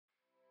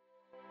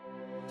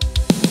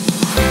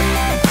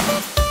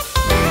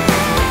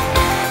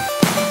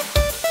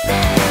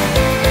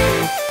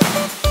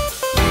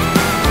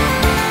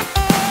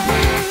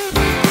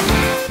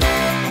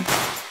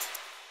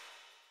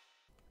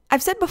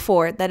I've said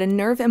before that a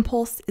nerve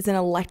impulse is an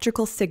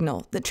electrical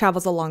signal that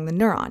travels along the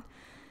neuron,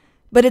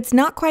 but it's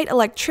not quite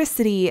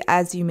electricity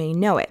as you may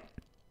know it.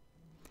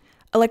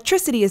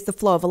 Electricity is the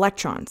flow of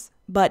electrons,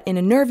 but in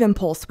a nerve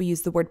impulse we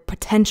use the word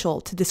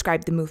potential to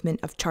describe the movement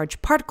of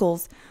charged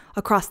particles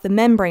across the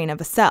membrane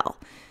of a cell.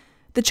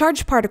 The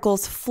charged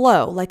particles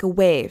flow like a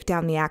wave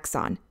down the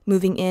axon,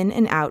 moving in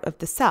and out of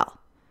the cell.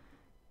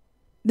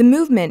 The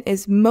movement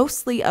is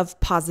mostly of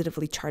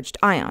positively charged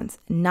ions,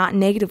 not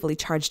negatively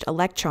charged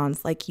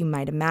electrons like you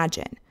might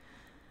imagine.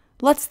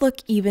 Let's look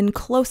even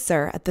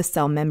closer at the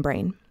cell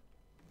membrane.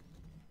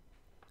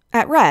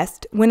 At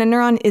rest, when a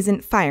neuron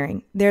isn't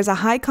firing, there's a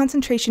high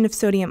concentration of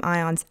sodium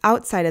ions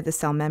outside of the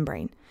cell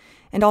membrane,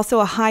 and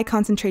also a high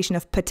concentration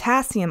of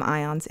potassium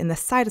ions in the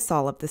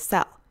cytosol of the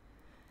cell.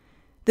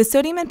 The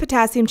sodium and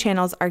potassium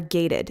channels are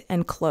gated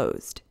and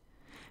closed.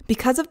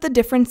 Because of the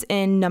difference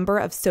in number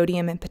of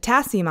sodium and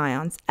potassium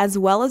ions, as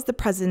well as the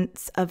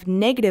presence of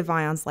negative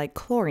ions like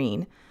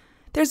chlorine,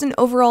 there's an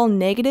overall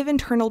negative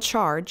internal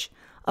charge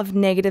of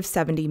negative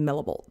 70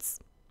 millivolts.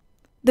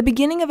 The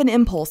beginning of an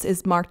impulse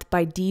is marked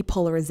by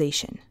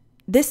depolarization.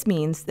 This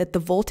means that the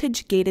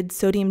voltage-gated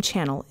sodium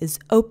channel is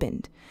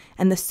opened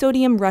and the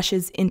sodium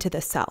rushes into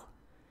the cell.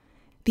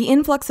 The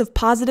influx of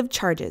positive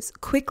charges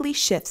quickly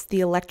shifts the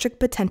electric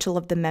potential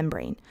of the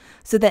membrane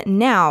so that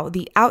now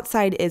the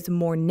outside is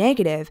more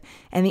negative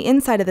and the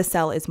inside of the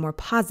cell is more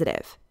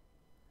positive.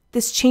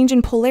 This change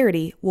in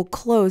polarity will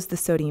close the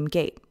sodium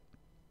gate.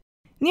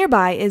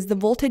 Nearby is the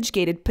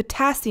voltage-gated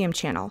potassium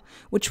channel,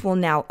 which will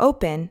now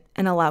open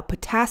and allow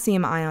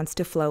potassium ions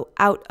to flow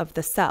out of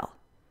the cell.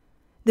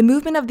 The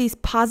movement of these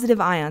positive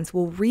ions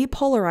will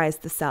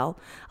repolarize the cell,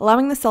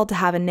 allowing the cell to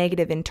have a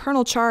negative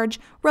internal charge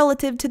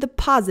relative to the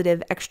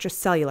positive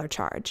extracellular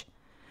charge.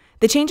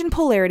 The change in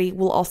polarity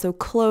will also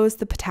close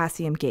the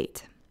potassium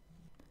gate.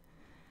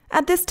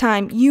 At this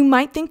time, you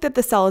might think that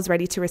the cell is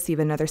ready to receive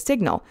another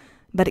signal,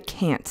 but it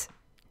can't.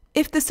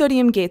 If the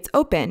sodium gates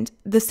opened,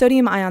 the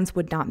sodium ions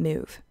would not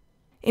move.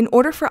 In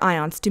order for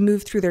ions to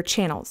move through their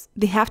channels,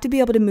 they have to be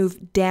able to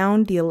move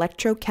down the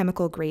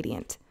electrochemical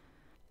gradient.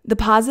 The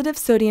positive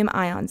sodium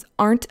ions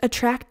aren't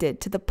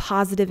attracted to the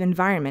positive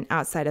environment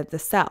outside of the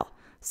cell,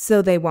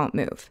 so they won't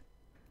move.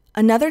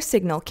 Another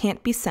signal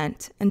can't be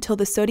sent until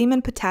the sodium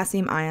and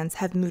potassium ions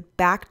have moved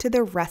back to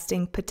their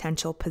resting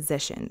potential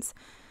positions.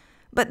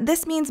 But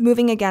this means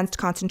moving against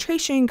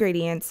concentration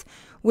gradients,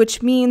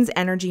 which means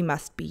energy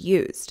must be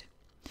used.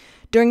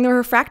 During the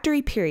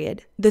refractory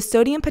period, the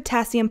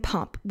sodium-potassium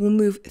pump will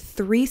move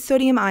 3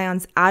 sodium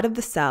ions out of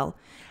the cell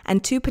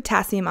and 2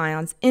 potassium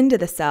ions into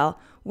the cell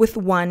with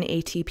 1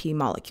 ATP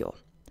molecule.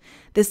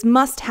 This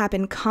must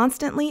happen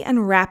constantly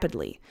and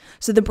rapidly,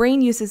 so the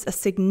brain uses a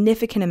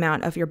significant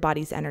amount of your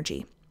body's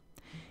energy.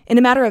 In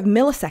a matter of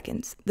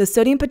milliseconds, the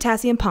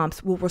sodium-potassium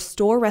pumps will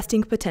restore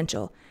resting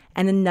potential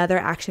and another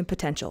action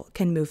potential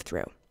can move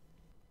through.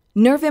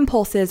 Nerve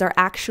impulses are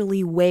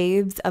actually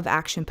waves of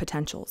action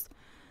potentials,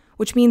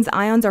 which means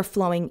ions are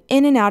flowing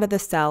in and out of the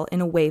cell in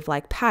a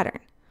wave-like pattern.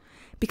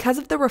 Because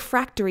of the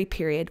refractory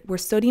period, where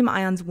sodium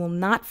ions will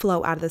not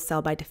flow out of the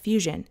cell by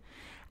diffusion,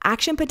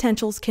 action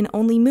potentials can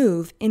only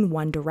move in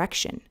one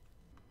direction.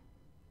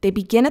 They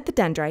begin at the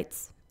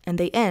dendrites, and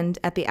they end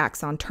at the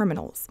axon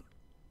terminals.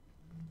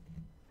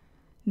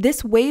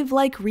 This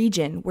wave-like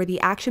region where the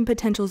action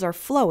potentials are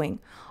flowing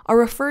are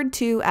referred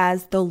to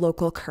as the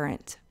local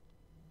current.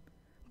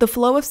 The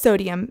flow of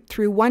sodium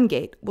through one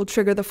gate will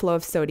trigger the flow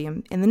of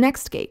sodium in the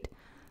next gate,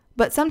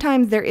 but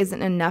sometimes there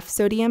isn't enough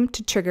sodium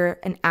to trigger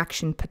an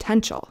action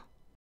potential.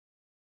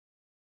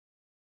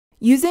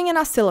 Using an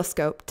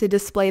oscilloscope to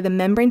display the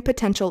membrane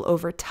potential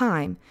over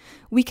time,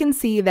 we can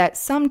see that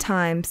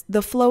sometimes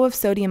the flow of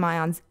sodium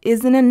ions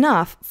isn't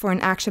enough for an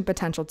action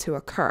potential to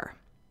occur.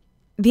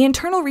 The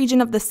internal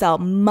region of the cell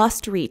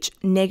must reach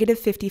negative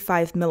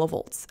 55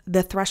 millivolts,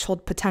 the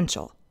threshold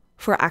potential,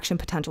 for action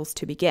potentials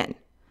to begin.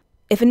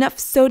 If enough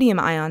sodium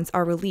ions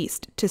are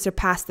released to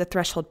surpass the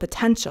threshold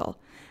potential,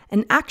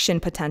 an action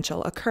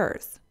potential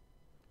occurs.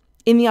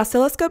 In the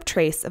oscilloscope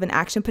trace of an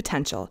action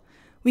potential,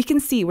 we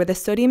can see where the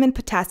sodium and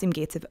potassium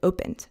gates have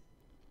opened.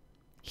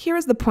 Here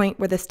is the point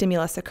where the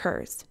stimulus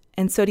occurs,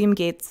 and sodium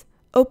gates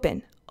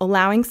open,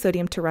 allowing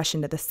sodium to rush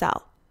into the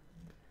cell.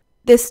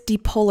 This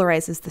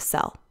depolarizes the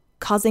cell,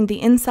 causing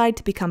the inside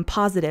to become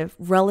positive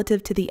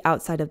relative to the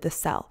outside of the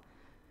cell.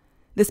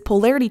 This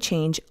polarity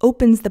change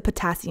opens the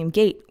potassium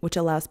gate, which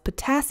allows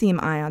potassium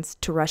ions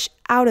to rush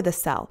out of the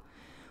cell,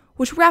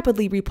 which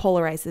rapidly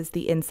repolarizes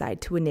the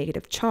inside to a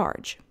negative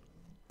charge.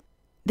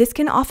 This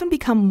can often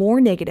become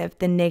more negative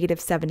than negative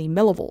 70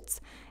 millivolts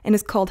and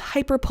is called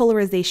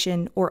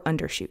hyperpolarization or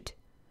undershoot.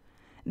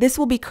 This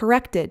will be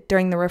corrected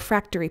during the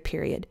refractory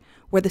period,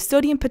 where the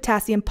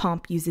sodium-potassium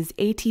pump uses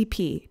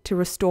ATP to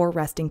restore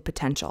resting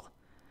potential.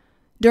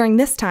 During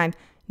this time,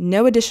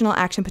 no additional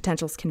action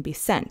potentials can be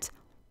sent,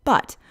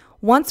 but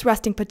once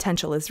resting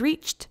potential is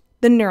reached,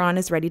 the neuron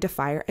is ready to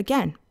fire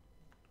again.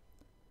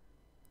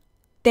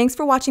 Thanks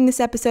for watching this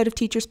episode of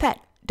Teacher's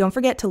Pet. Don't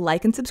forget to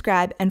like and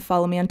subscribe and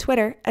follow me on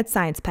Twitter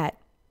 @SciencePet.